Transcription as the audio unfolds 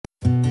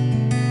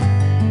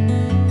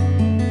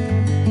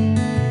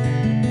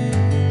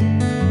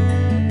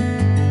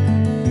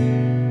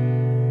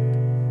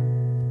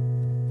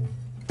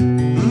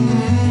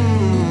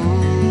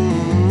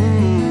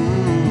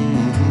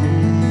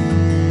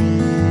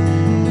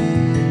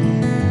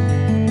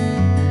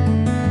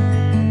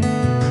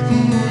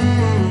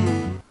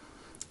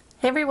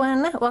Hey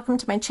everyone, welcome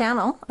to my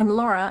channel. I'm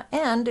Laura,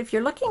 and if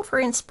you're looking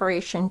for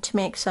inspiration to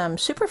make some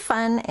super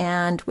fun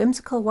and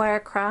whimsical wire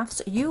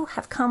crafts, you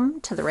have come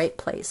to the right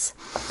place.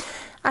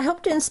 I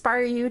hope to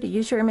inspire you to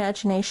use your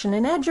imagination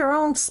and add your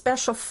own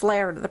special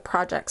flair to the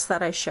projects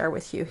that I share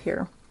with you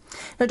here.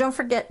 Now don't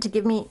forget to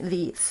give me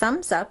the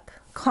thumbs up,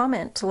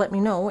 comment to let me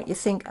know what you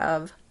think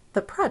of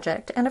the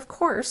project, and of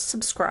course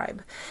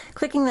subscribe.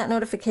 Clicking that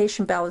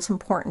notification bell is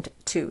important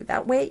too.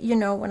 That way you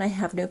know when I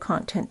have new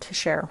content to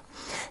share.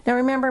 Now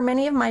remember,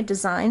 many of my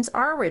designs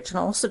are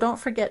original, so don't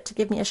forget to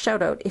give me a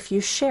shout out if you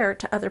share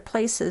to other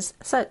places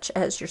such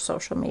as your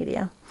social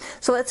media.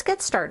 So let's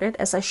get started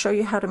as I show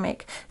you how to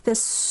make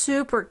this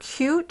super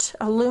cute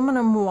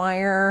aluminum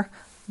wire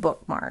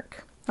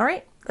bookmark. All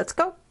right, let's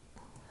go.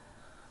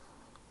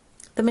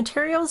 The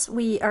materials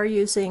we are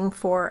using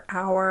for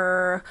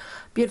our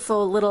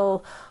beautiful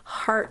little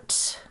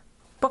heart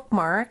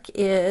bookmark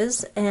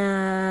is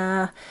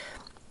 18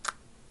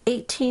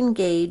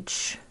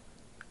 gauge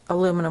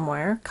aluminum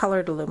wire,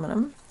 colored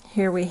aluminum.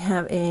 Here we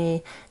have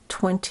a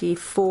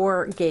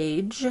 24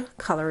 gauge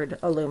colored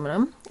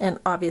aluminum, and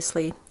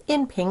obviously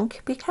in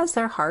pink because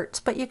they're hearts,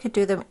 but you could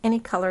do them any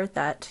color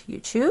that you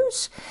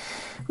choose.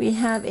 We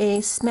have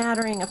a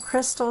smattering of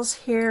crystals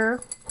here,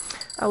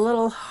 a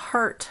little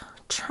heart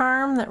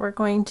charm that we're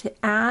going to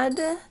add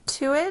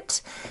to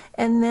it,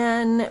 and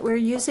then we're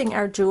using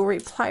our jewelry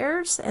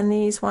pliers, and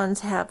these ones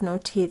have no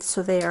teeth,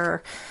 so they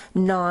are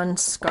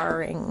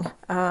non-scarring,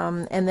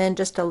 and then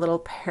just a little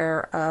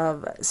pair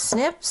of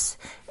snips,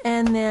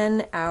 and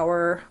then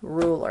our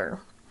ruler.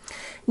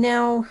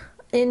 Now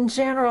in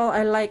general,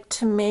 I like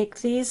to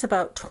make these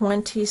about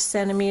 20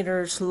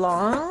 centimeters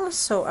long,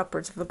 so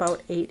upwards of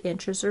about 8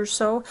 inches or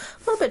so. A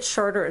little bit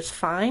shorter is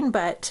fine,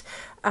 but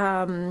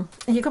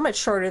you go much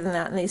shorter than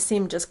that and they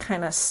seem just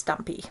kind of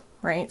stumpy,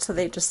 right? So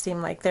they just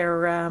seem like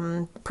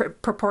they're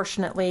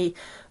proportionately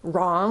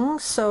wrong.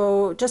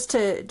 So just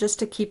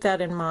to keep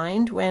that in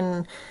mind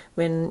when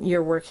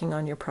you're working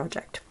on your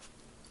project.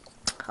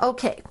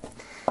 Okay,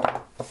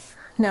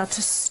 now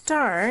to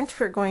start,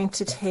 we're going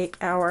to take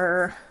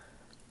our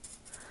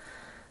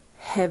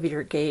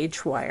heavier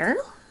gauge wire,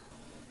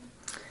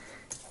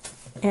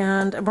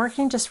 and I'm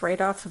working just right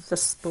off of the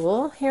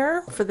spool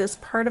here for this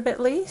part of it at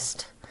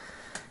least,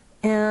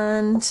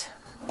 and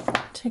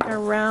take our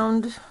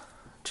round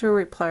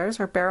jewelry pliers,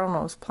 our barrel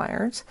nose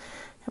pliers,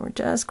 and we're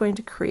just going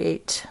to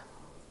create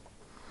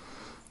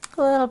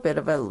a little bit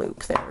of a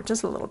loop there,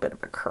 just a little bit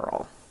of a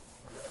curl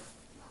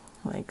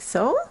like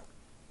so,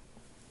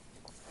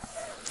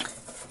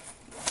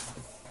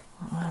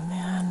 and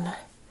then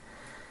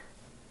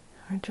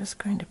we're just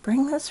going to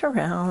bring this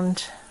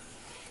around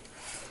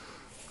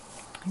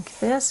like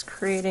this,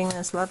 creating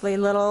this lovely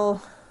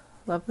little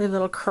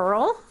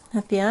curl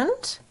at the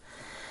end.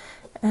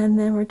 And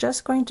then we're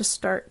just going to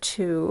start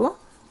to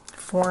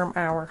form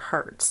our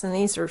hearts. And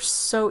these are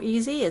so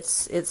easy,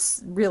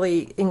 it's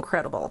really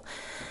incredible.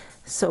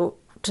 So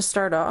to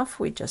start off,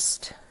 we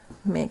just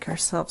make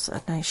ourselves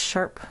a nice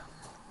sharp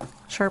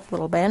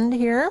little bend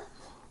here.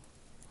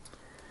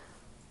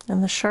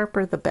 And the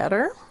sharper the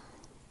better.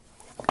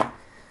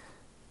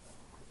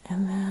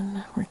 And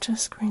then we're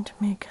just going to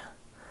make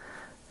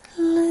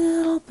a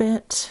little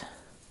bit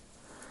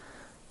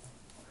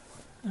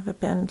of a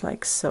bend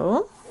like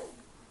so.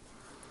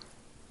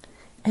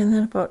 And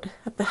then about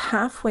at the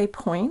halfway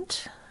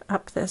point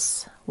up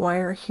this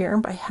wire here,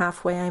 by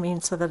halfway I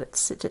mean so that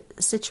it's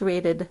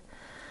situated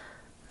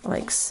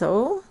like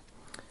so,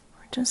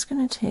 we're just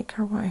going to take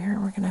our wire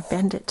and we're going to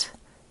bend it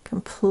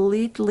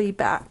completely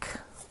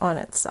back on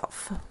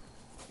itself.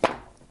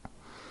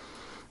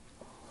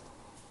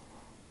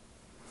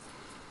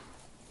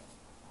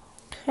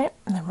 Okay,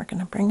 and then we're going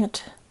to bring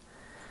it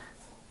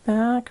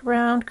back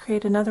around,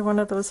 create another one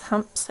of those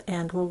humps,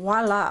 and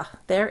voila,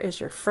 there is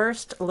your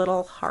first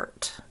little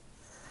heart.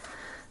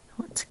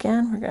 Once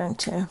again, we're going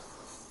to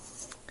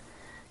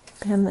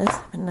bend this,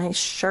 a nice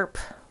sharp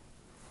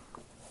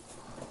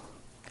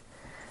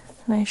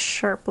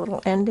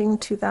little ending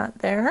to that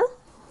there.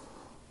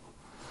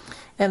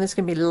 And there's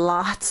going to be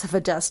lots of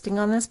adjusting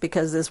on this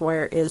because this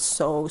wire is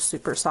so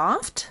super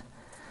soft.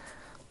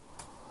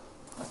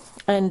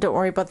 And don't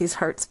worry about these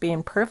hearts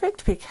being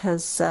perfect,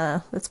 because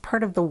that's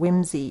part of the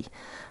whimsy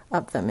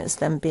of them, is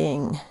them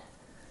being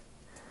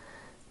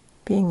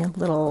a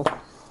little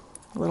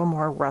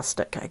more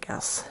rustic, I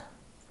guess.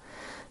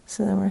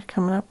 So then we're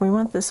coming up. We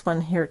want this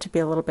one here to be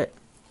a little bit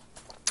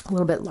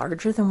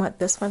larger than what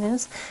this one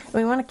is. And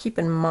we want to keep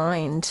in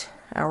mind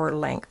our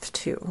length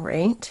too,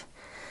 right?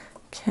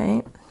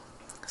 Okay,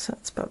 so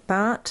it's about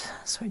that.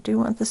 So I do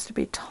want this to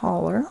be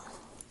taller.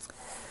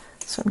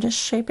 So I'm just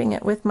shaping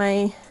it with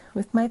my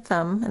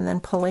thumb and then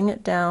pulling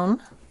it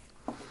down.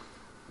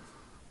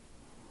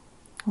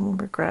 And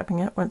we're grabbing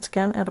it once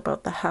again at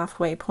about the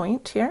halfway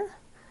point here.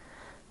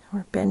 And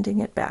we're bending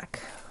it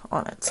back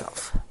on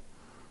itself,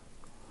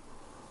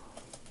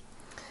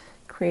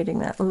 creating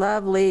that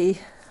lovely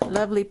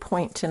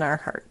point in our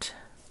heart.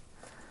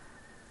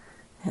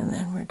 And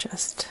then we're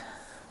just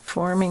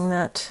forming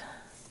that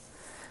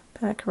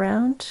back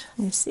around.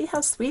 You see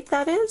how sweet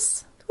that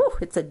is? Ooh,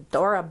 it's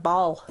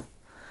adorable.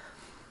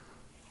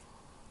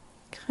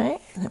 Okay,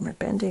 and then we're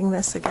bending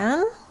this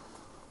again.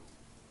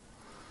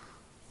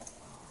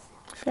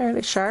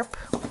 Fairly sharp.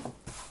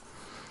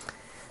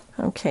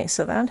 Okay,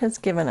 so that has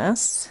given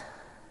us,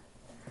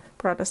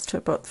 brought us to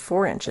about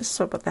 4 inches,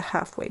 so about the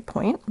halfway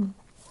point.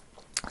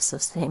 So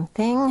same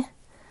thing.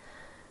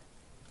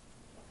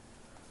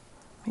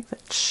 Make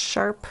that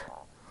sharp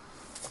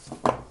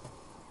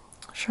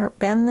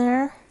bend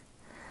there.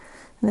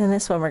 And then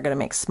this one we're going to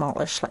make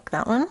smallish like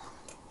that one.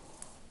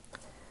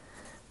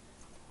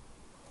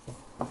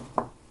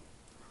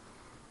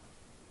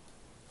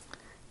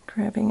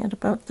 Grabbing it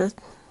about the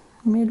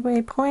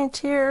midway point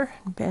here,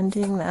 and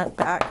bending that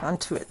back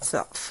onto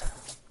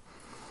itself.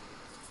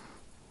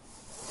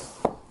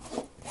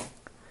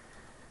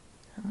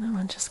 And that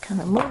one just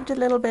kind of moved a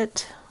little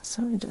bit,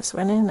 so I just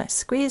went in, I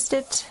squeezed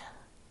it,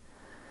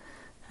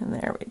 and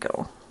there we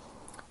go.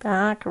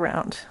 Back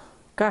around.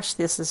 Gosh,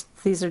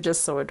 these are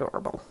just so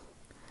adorable.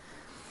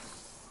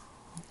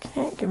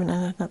 Okay, giving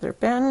it another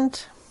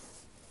bend.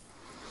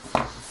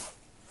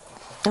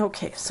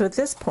 Okay, so at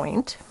this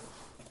point,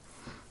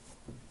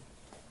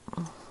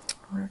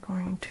 we're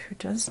going to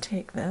just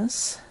take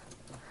this.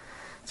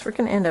 So we're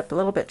going to end up a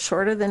little bit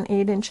shorter than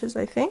 8 inches,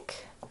 I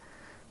think.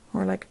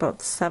 More like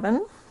about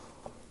 7.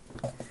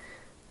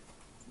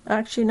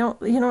 Actually, no,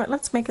 you know what,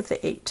 let's make it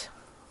the 8.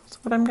 So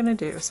what I'm going to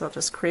do is I'll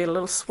just create a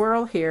little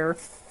swirl here,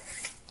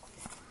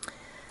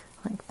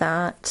 like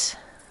that.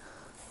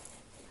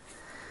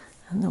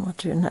 And then we'll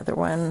do another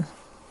one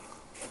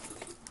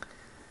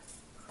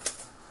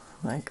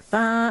like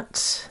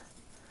that.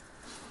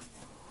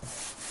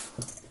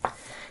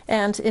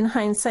 And in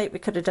hindsight, we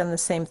could have done the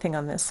same thing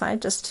on this side,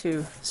 just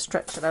to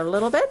stretch it out a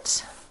little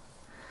bit.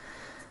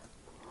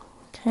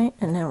 Okay,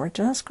 and now we're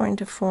just going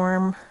to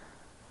form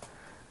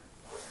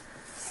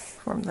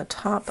the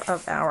top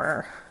of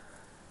our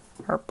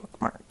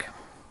bookmark.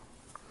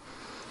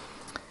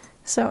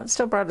 So it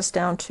still brought us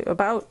down to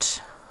about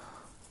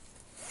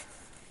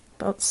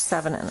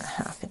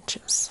 7.5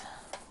 inches.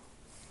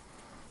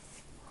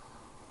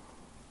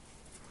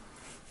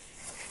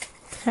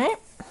 Okay.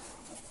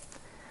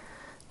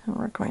 And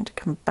we're going to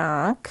come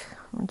back.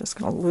 We're just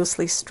going to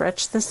loosely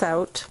stretch this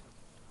out.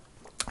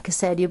 Like I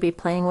said, you'll be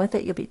playing with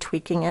it, you'll be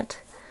tweaking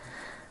it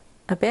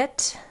a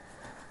bit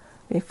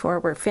before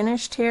we're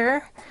finished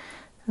here.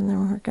 And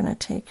then we're going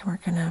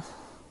to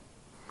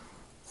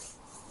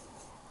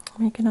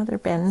make another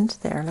bend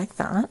there like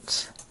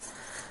that.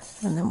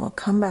 And then we'll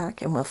come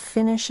back and we'll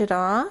finish it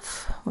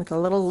off with a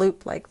little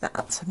loop like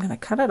that. So I'm going to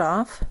cut it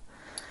off.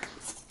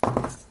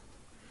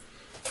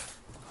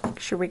 Make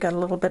sure we got a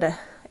little bit of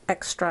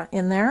extra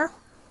in there.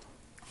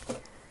 And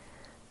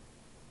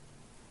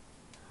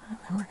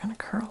then we're going to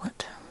curl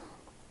it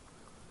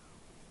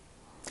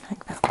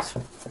like that.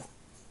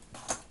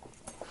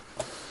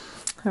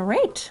 All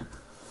right,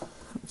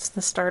 that's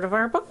the start of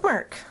our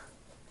bookmark.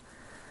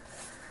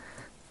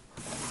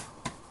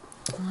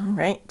 All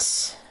right,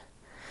 so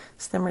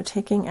then we're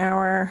taking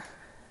our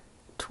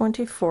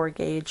 24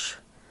 gauge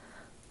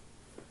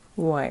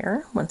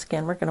wire. Once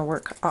again, we're going to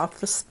work off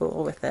the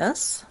spool with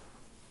this.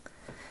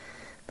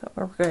 But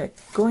what we're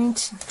going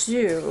to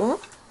do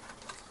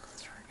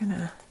is we're going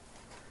to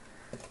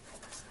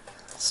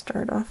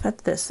start off at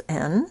this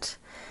end,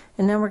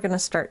 and now we're going to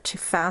start to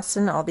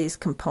fasten all these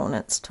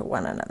components to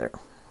one another.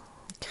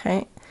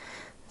 Okay,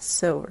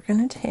 so we're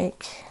going to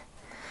take,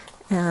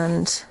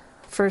 and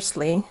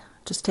firstly,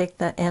 just take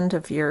the end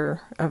of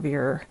your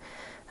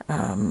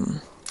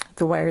the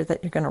wire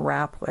that you're going to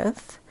wrap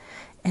with,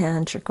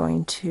 and you're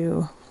going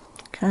to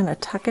kind of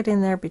tuck it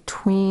in there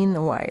between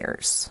the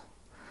wires.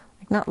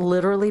 Not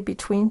literally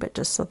between, but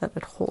just so that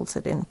it holds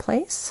it in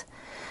place.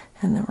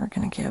 And then we're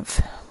going to give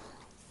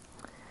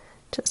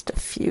just a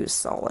few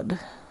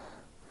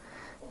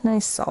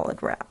nice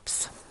solid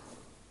wraps.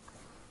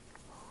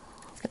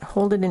 Going to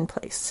hold it in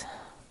place.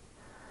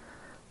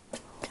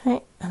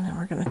 Okay, and then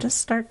we're going to just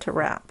start to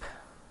wrap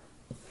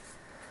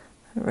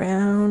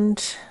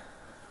around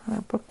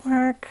our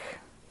bookmark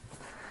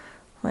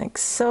like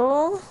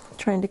so,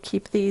 trying to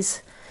keep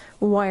these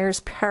wires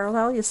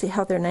parallel. You see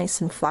how they're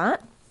nice and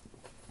flat.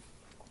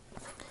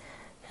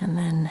 And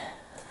then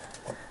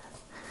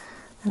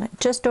I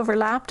just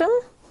overlapped them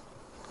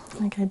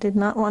like I did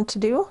not want to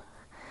do,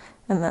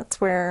 and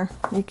that's where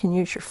you can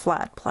use your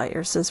flat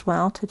pliers as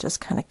well to just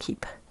kind of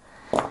keep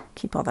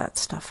all that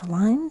stuff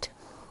aligned.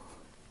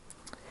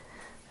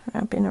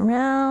 Wrapping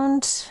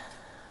around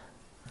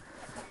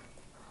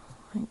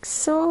like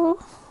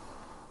so,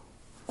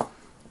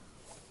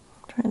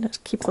 trying to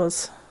keep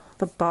the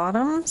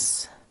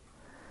bottoms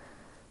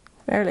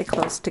fairly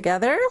close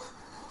together.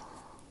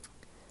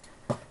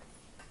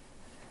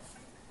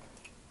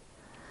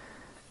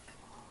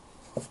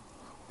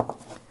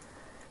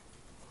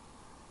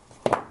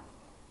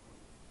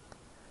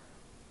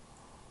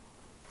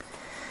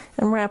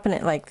 And wrapping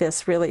it like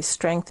this really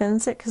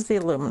strengthens it because the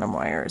aluminum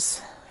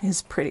wires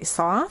is pretty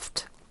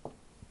soft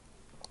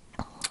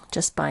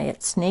just by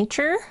its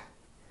nature.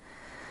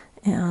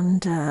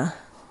 And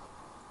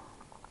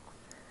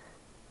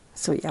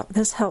So yeah,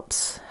 this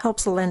helps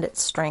lend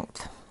its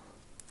strength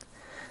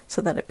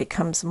so that it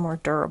becomes a more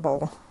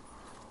durable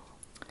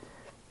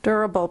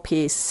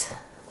piece.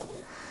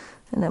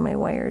 And then my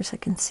wires, I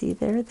can see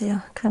there, they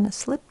kind of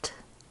slipped.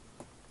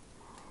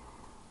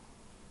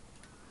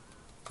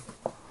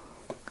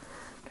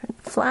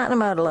 Flatten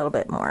them out a little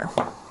bit more.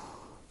 All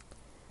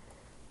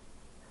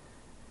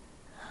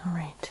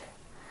right.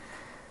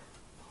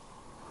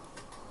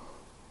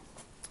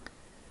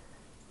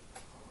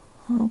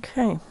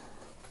 Okay.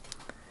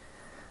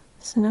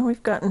 So now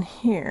we've gotten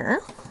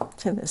here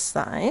to this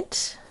side.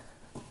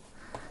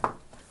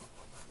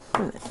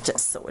 And it's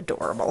just so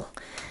adorable.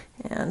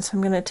 And so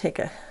I'm going to take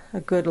a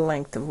good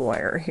length of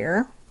wire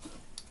here.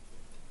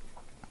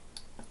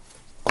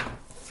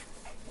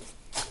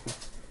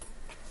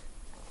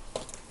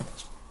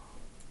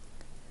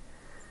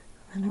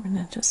 And I'm going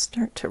to just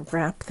start to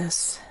wrap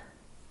this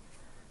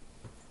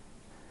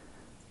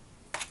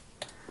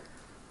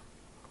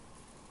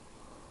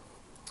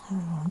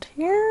around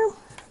here.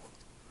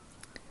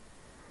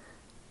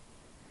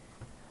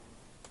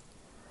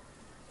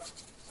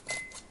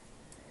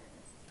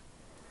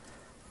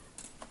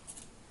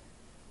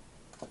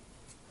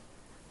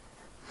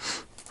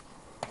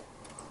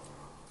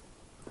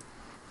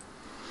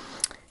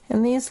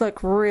 And these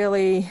look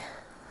really,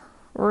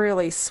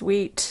 really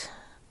sweet,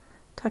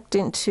 tucked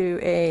into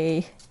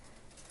a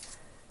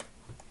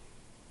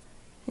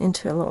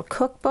little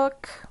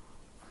cookbook,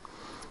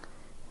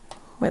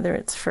 whether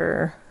it's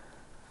for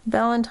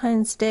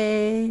Valentine's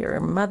Day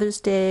or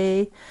Mother's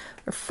Day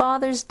or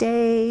Father's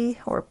Day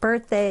or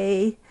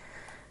birthday.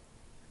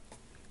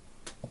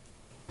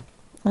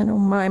 I know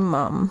my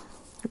mom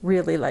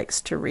really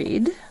likes to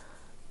read,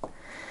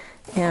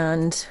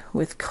 and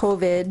with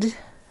COVID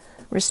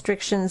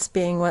restrictions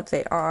being what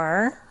they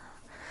are,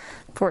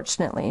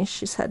 fortunately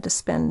she's had to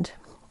spend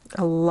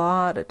a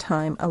lot of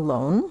time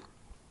alone,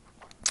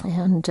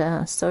 and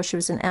so she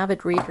was an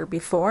avid reader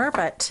before,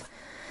 but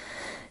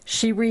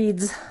she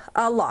reads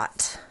a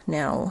lot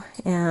now,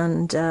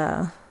 and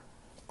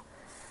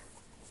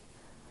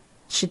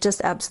she just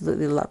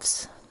absolutely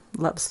loves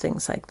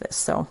things like this.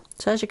 So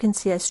as you can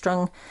see, I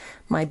strung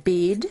my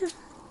bead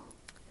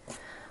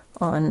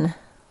on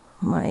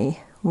my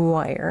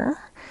wire.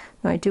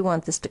 Now I do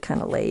want this to kind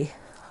of lay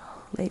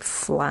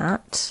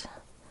flat,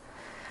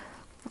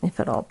 if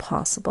at all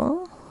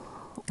possible.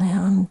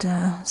 And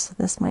so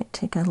this might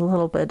take a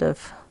little bit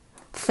of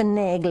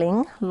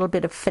finagling, a little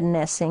bit of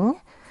finessing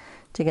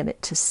to get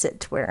it to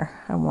sit where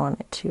I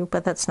want it to,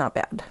 but that's not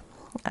bad,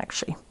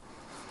 actually.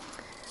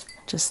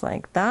 Just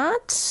like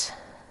that. So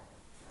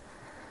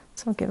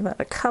I'll give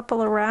that a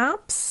couple of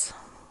wraps.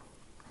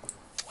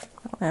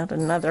 I'll add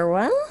another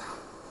one.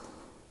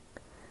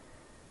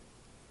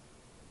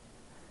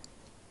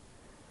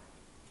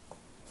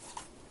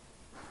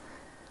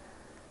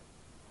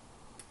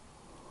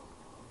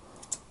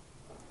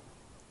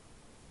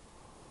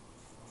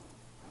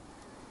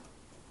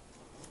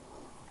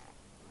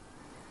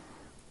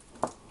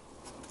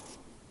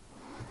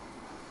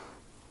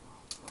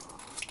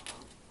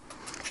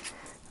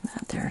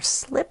 They're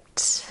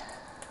slipped.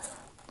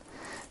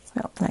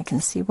 Well, and I can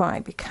see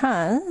why,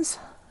 because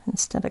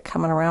instead of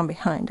coming around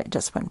behind, I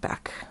just went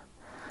back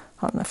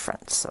on the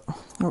front. So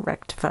we'll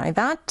rectify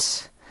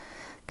that.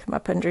 Come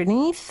up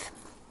underneath.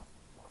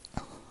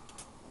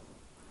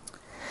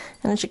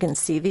 And as you can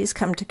see, these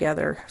come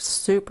together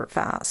super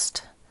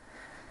fast.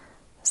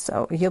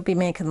 So you'll be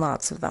making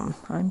lots of them.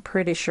 I'm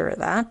pretty sure of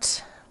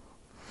that.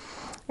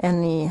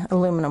 And the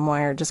aluminum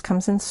wire just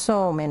comes in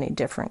so many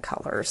different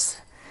colors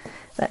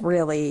that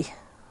really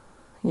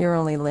you're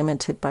only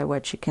limited by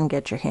what you can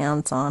get your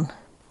hands on.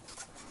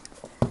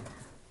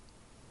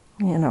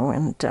 You know,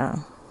 and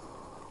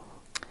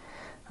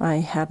I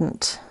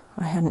hadn't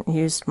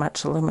used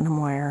much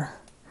aluminum wire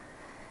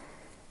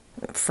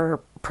for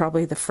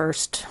probably the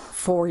first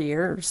 4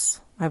 years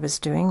I was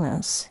doing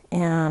this,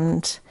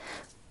 but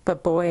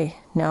boy,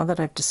 now that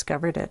I've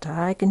discovered it,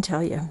 I can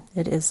tell you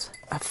it is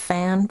a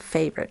fan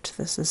favorite.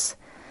 This is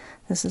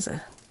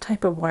a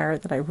type of wire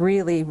that I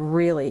really,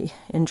 really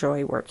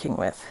enjoy working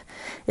with.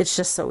 It's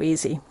just so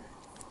easy,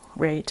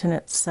 right? And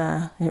it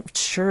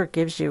sure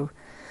gives you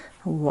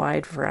a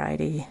wide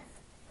variety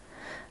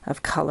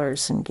of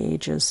colors and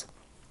gauges.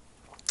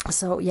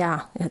 So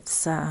yeah,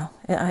 it's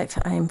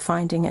I'm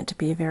finding it to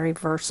be a very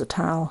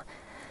versatile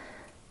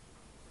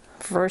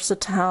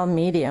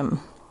medium.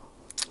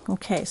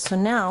 Okay, so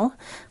now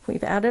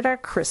we've added our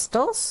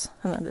crystals,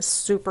 and that is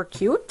super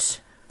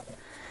cute.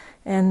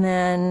 And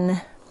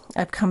then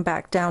I've come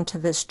back down to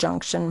this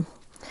junction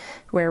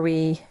where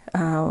we,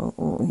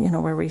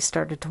 where we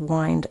started to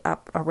wind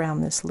up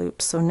around this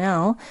loop. So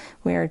now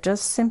we are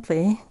just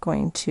simply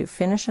going to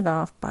finish it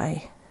off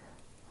by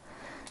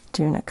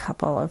doing a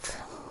couple of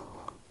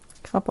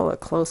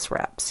close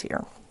wraps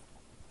here.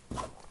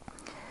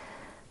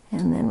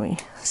 And then we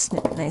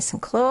snip it nice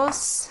and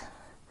close.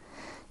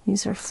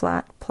 These are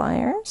flat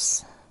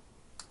pliers.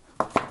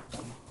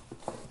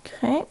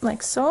 Okay,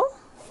 like so.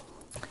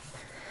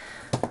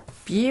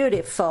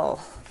 Beautiful.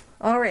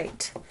 All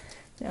right,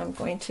 Now I'm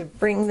going to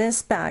bring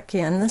this back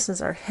in. This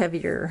is our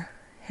heavier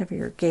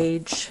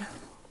gauge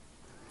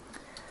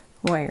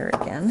wire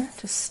again.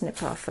 Just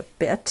snip off a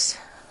bit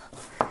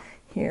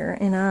here,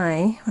 and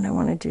what I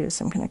want to do is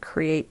I'm going to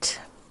create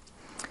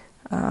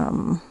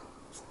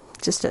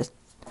just a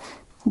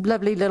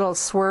lovely little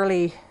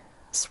swirly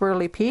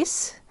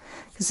piece,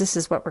 because this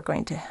is what we're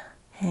going to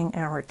hang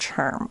our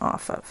charm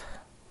off of.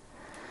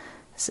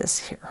 Is this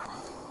here.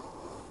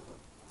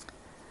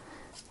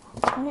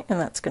 Okay,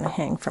 and that's going to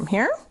hang from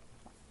here.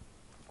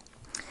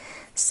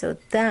 So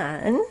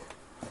then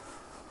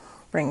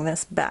bring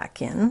this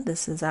back in.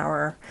 This is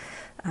our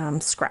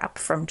scrap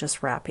from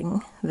just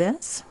wrapping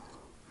this.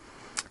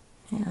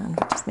 And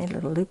we just made a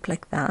little loop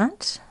like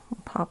that.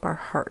 We'll pop our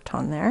heart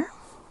on there.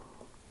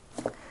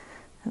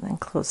 And then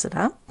close it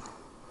up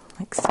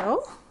like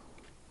so.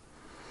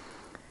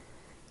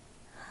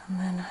 And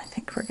then I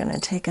think we're going to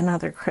take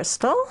another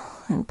crystal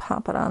and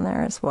pop it on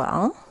there as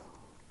well.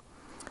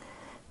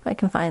 If I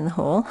can find the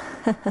hole.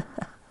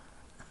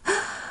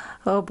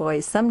 Oh boy,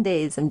 some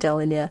days I'm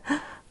telling you.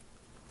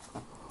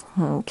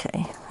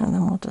 Okay, and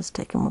then we'll just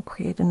take and we'll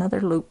create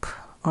another loop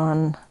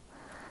on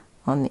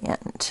the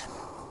end.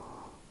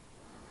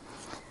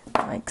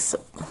 Like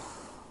so.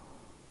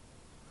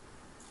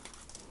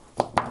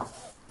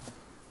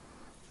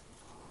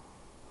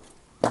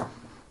 Okay,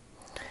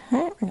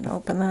 we're going to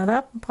open that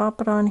up and pop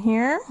it on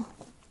here.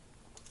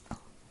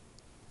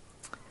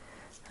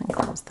 And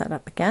close that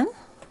up again.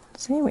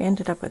 See, we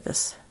ended up with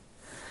this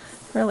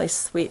really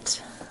sweet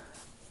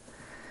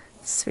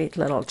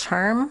little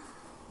charm.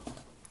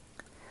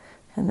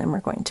 And then we're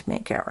going to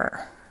make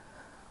our,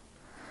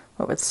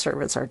 what would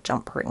serve as our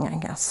jump ring, I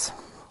guess,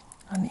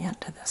 on the end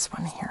of this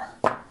one here.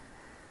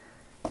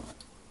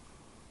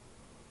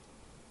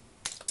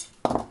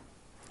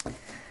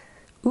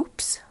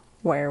 Oops,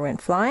 wire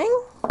went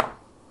flying.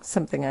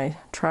 Something I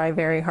try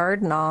very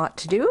hard not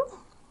to do.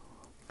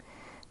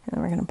 And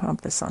then we're going to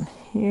pop this on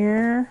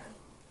here.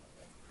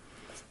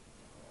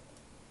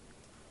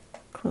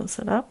 Close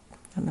it up.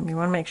 And then we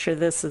want to make sure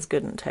this is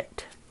good and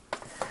tight.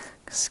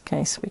 In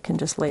case we can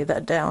just lay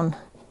that down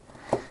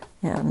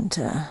and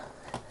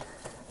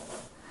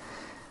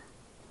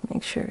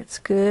make sure it's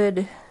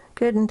good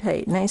and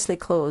tight, nicely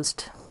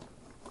closed.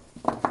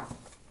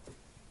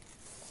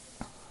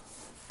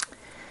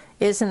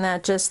 Isn't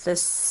that just the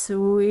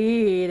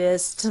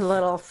sweetest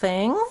little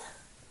thing?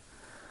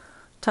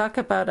 Talk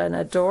about an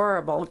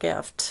adorable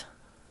gift.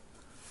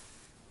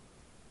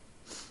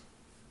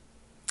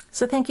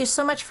 So thank you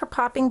so much for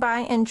popping by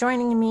and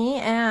joining me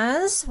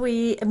as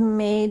we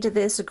made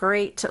this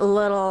great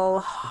little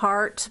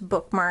heart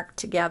bookmark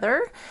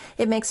together.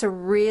 It makes a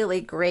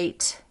really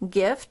great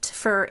gift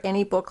for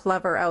any book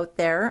lover out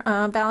there.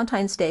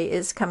 Valentine's Day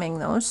is coming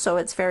though, so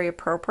it's very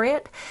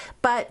appropriate.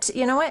 But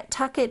you know what?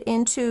 Tuck it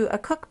into a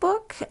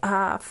cookbook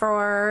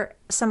for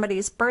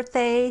somebody's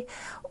birthday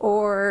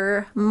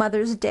or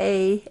Mother's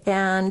Day,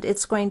 and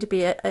it's going to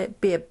be a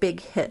big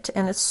hit,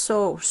 and it's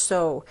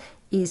so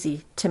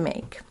easy to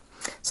make.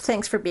 So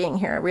thanks for being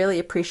here. I really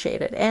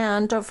appreciate it.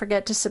 And don't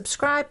forget to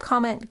subscribe,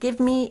 comment, give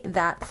me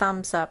that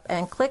thumbs up,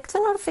 and click the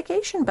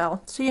notification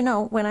bell so you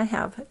know when I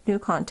have new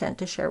content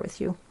to share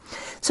with you.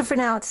 So for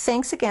now,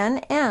 thanks again,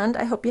 and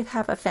I hope you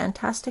have a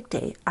fantastic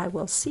day. I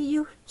will see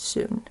you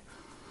soon.